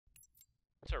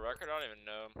What's our record? I don't even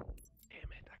know.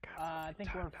 Damn it, I think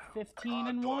we're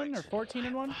 15-1 or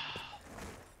 14-1.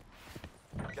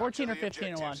 14 or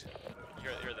 15-1.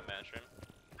 You're the matchroom.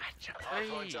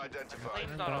 Hardpoint identified.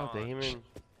 Plane's not Oh, on. Damon.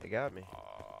 They got me.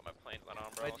 Oh, my plane's not on,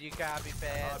 bro. But you got me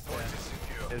fast. Hardpoint is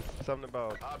secure. It's something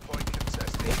about Hardpoint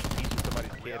contested. teaching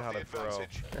somebody's We kid how have to the throw.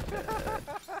 advantage.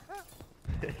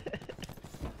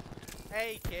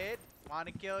 Hey kid,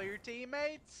 wanna kill your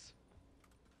teammates?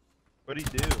 What'd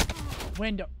he do?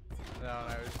 Window. No,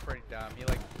 it was pretty dumb. He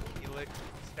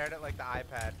stared at like the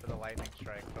iPad for the lightning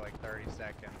strike for like 30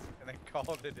 seconds, and then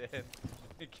called it in.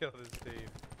 He killed his team.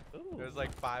 Ooh. It was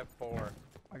like 5-4.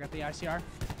 I got the ICR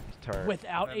Turn.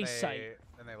 without And a sight.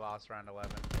 And they lost round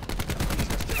 11.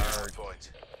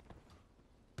 Hardpoint.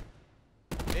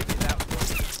 Maybe that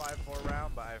was a 5-4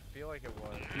 round, but I feel like it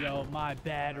was. Yo, my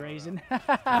bad, Raisin.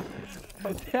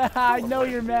 I know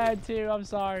you're mad too. I'm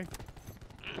sorry.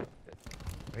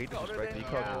 He disrespected. He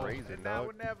called him Raisin, And I dog.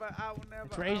 will never.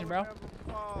 It's Raisin, bro.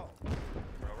 Fall.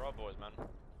 Bro, we're all boys, man.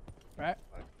 Right?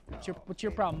 What's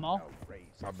your problem, Maul?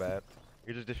 My bad.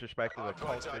 You're just disrespecting the Hardpoint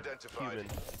culture, identified. human.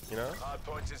 You know?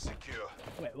 Hardpoint is secure.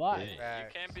 Wait, why? You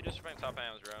can't be disrespecting top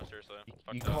hams, bro. Seriously.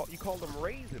 You called them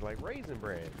Raisin, like Raisin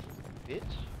Brand, bitch.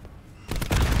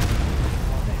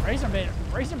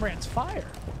 Raisin Brand's fire.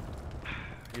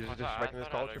 You're just disrespecting this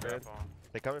culture, man.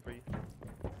 They coming for you.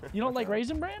 You don't like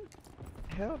Raisin Brand?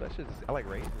 Hell, that shit's. I like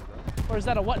raisins, though. Or is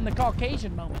that a what in the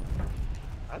Caucasian moment?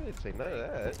 I didn't say none of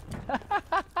that.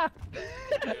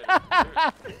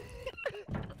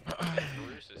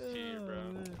 Bruce is T, bro.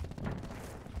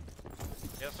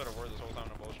 He has started word this whole time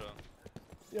in bullshit.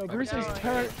 Yo, Bruce is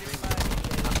turn.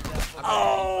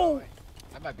 Oh!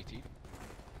 I might be T.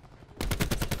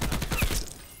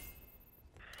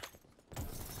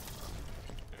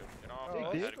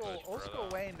 Old school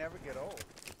Wayne never get old.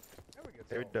 Never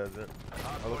gets old. It doesn't.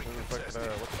 I look for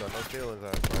fucking, what's the no feelings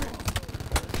out there.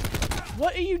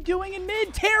 What are you doing in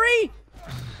mid, Terry?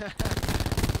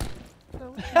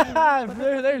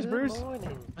 There's Bruce.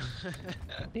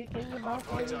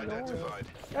 Hardpoint identified.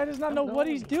 Guy does not know what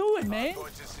he's doing, man.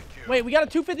 Hardpoint is secure. Wait, we got a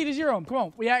 250 to 0 him. Come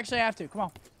on, we actually have to. Come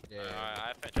on. Yeah,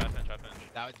 I pinch.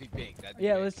 that would be big. That'd be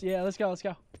Yeah, big. let's go.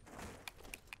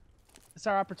 It's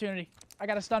our opportunity. I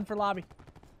got a stun for lobby.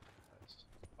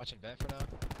 Watching vent for now.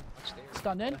 Watch stairs.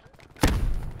 Stunned in.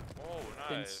 Oh,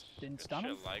 nice. Didn't Good stun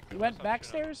shit, him. like He it. went Stop back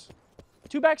shooting him. stairs.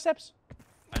 2 back steps.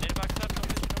 I need a back step.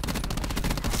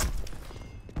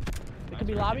 It could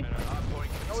be lobby. Hardpoint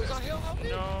Oh, he's on contested. hill. Help me.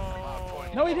 No.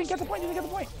 No, he didn't get the point.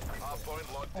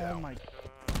 Hardpoint locked Oh down. my.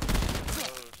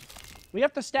 We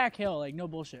have to stack hill, like no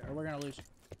bullshit, or we're gonna lose.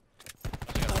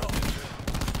 We're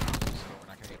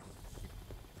not gonna get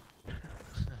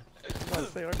I was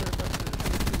saying, aren't there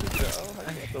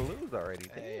how you have to lose already?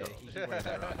 Hey, Damn. he read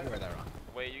that wrong. He read that wrong.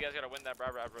 Wait, you guys gotta win that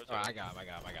Brad rotate. Oh, I got him.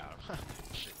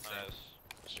 Shit, Nice.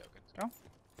 just joking. Go.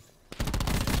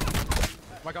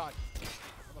 Oh my god.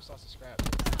 Almost lost the scrap.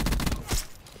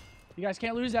 You guys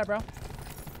can't lose that, bro.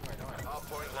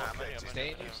 Hardpoint Nah, located. Stay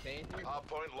in here, stay in here.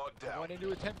 Hardpoint locked I down. went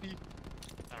into a tempe.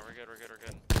 No, we're good.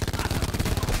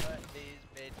 But these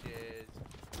bitches.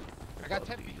 I got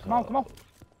tempe. Come on.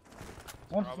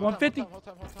 150. Hold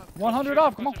time. 100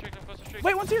 off. Come on. Closer streak.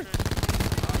 Wait, one's here.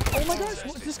 Oh my gosh,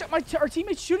 this guy, our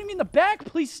teammate's shooting me in the back.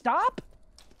 Please stop.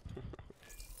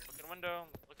 Look at window.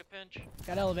 Look at pinch.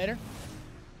 Got elevator.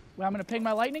 Well, I'm gonna ping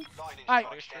my lightning. Alright,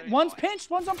 one's pinched,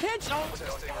 one's unpinched.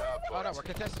 Testing Oh hardpoint. no, we're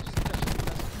contesting.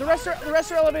 The rest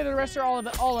are elevator. The rest are all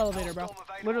elevator, bro.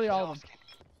 Literally all of them.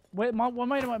 Wait, one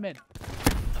might have went mid.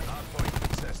 Hardpoint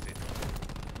contested.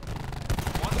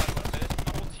 One side went mid.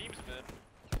 Double teams mid.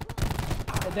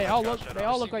 They all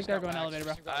look like they're going elevator,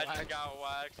 bro. I just got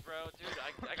waxed, bro.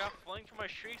 Dude, I got flanked from my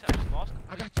streaks. I just lost.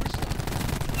 I got 3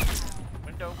 slots.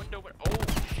 Window. Oh,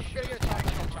 shit.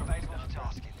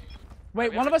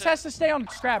 Wait, one of us has to stay on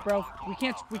scrap, bro. We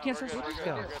can't We're good. switch. We're good.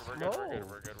 How many?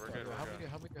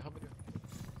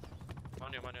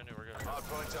 Manu, we're good.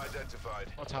 Hardpoint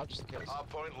identified. One top, just in case.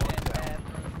 Hardpoint locked down.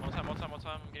 One time.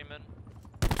 I'm getting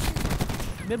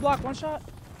mid. Mid block, one shot.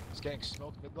 He's getting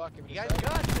smoked mid block. You guys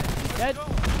got this. Dead.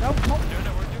 No, come on. We're doing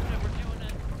it.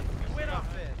 We win off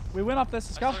this. We win off this.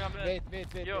 Let's go. Mid.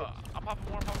 Yo, I'm popping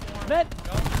more. Mid.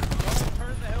 Go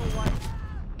turn the hill white.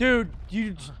 Dude,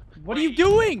 what are you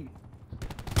doing?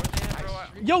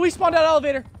 Yo, we spawned out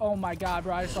elevator. Oh my god,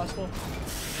 bro, I just lost full.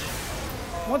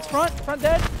 One's front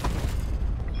dead.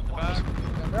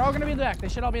 They're all gonna be in the back. They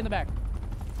should all be in the back.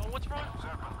 Oh, what's wrong?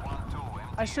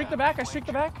 I streaked the back.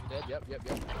 Dead, yep.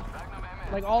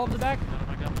 Like all of the back. Oh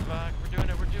my god, back. We're doing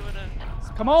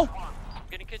it. Come on. I'm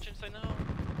getting kitchen, say no.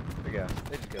 They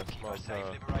just got smoked.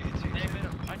 Damn it,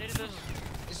 I needed this.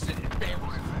 This is an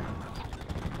embarrassment.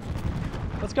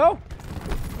 Let's go.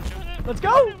 Let's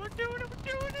go. We're doing it.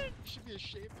 We're doing it. You should be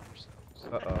ashamed of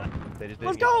yourselves. Uh-oh. They just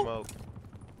Let's didn't get go. smoked.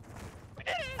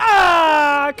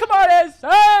 Ah, come on,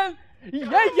 son.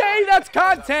 Yay, that's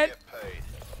content. Get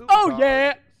paid. Oh,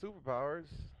 yeah. Superpowers.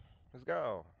 Let's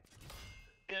go.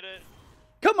 Get it.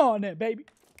 Come on then, baby.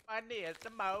 I need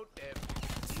some motive.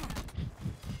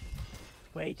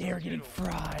 Wait, they're getting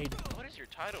fried. What is your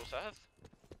title, Seth?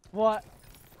 What?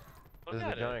 Look There's at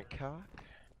a it. giant cock.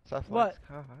 Seth What? likes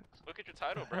cocks. Look at your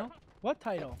title, bro. Hell? What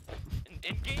title?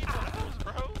 In game titles,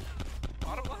 bro.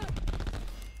 Bottom left.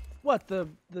 What, the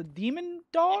demon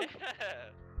dog? Yeah.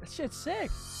 That shit's sick.